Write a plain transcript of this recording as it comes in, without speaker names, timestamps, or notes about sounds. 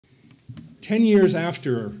10 years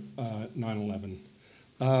after 9/11,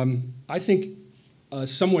 I think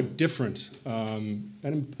somewhat different,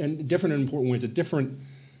 and different in important ways, a different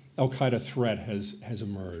al-Qaeda threat has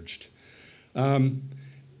emerged.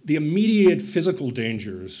 The immediate physical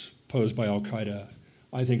dangers posed by al-Qaeda,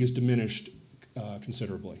 I think, has diminished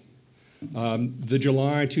considerably. The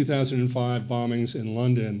July 2005 bombings in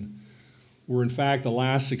London were in fact the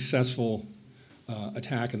last successful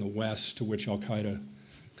attack in the West to which al-Qaeda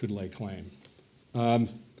could lay claim.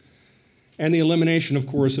 And the elimination, of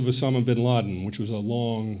course, of Osama bin Laden, which was a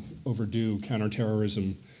long overdue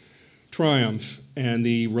counterterrorism triumph, and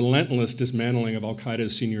the relentless dismantling of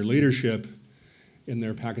al-Qaeda's senior leadership in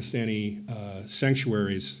their Pakistani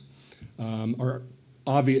sanctuaries are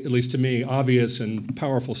obvious, at least to me, obvious and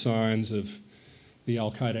powerful signs of the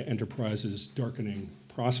al-Qaeda enterprise's darkening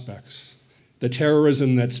prospects. The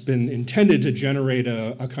terrorism that's been intended to generate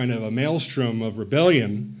a kind of a maelstrom of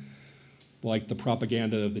rebellion, like the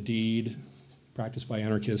propaganda of the deed practiced by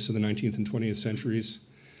anarchists in the 19th and 20th centuries,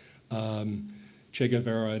 Che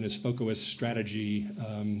Guevara and his Foucaultist strategy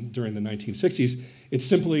during the 1960s, it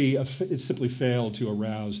simply failed to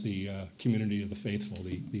arouse the community of the faithful,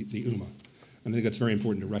 the Ummah. I think that's very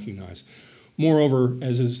important to recognize. Moreover,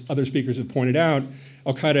 as other speakers have pointed out,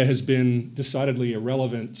 al-Qaeda has been decidedly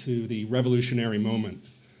irrelevant to the revolutionary moment,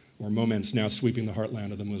 or moments now sweeping the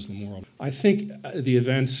heartland of the Muslim world. I think the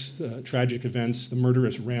events, the tragic events, the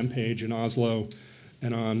murderous rampage in Oslo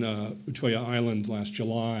and on Utøya Island last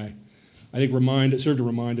July, I think serve to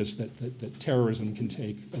remind us that terrorism can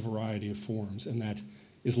take a variety of forms, and that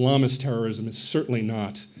Islamist terrorism is certainly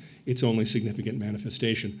not its only significant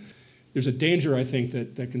manifestation. There's a danger, I think,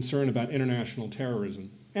 that concern about international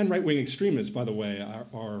terrorism, and right-wing extremists, by the way,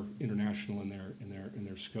 are international in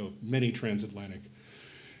their scope. Many transatlantic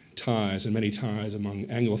ties and many ties among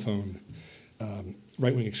Anglophone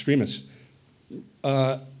right-wing extremists.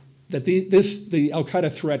 That the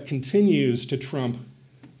al-Qaeda threat continues to trump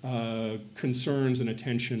concerns and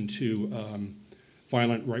attention to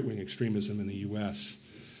violent right-wing extremism in the US.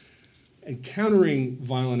 And countering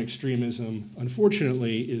violent extremism,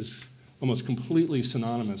 unfortunately, is almost completely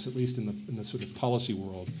synonymous, at least in the sort of policy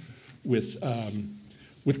world, with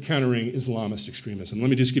countering Islamist extremism. Let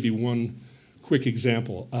me just give you one quick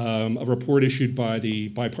example. A report issued by the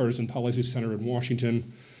Bipartisan Policy Center in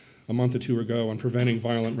Washington a month or two ago on preventing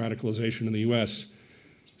violent radicalization in the US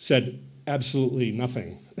said absolutely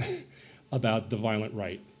nothing about the violent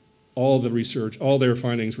right. All the research, all their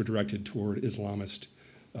findings were directed toward Islamist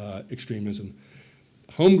extremism.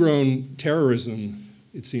 Homegrown terrorism,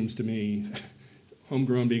 it seems to me,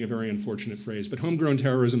 homegrown being a very unfortunate phrase, but homegrown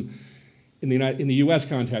terrorism in the US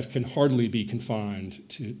context can hardly be confined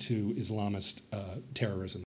to Islamist terrorism.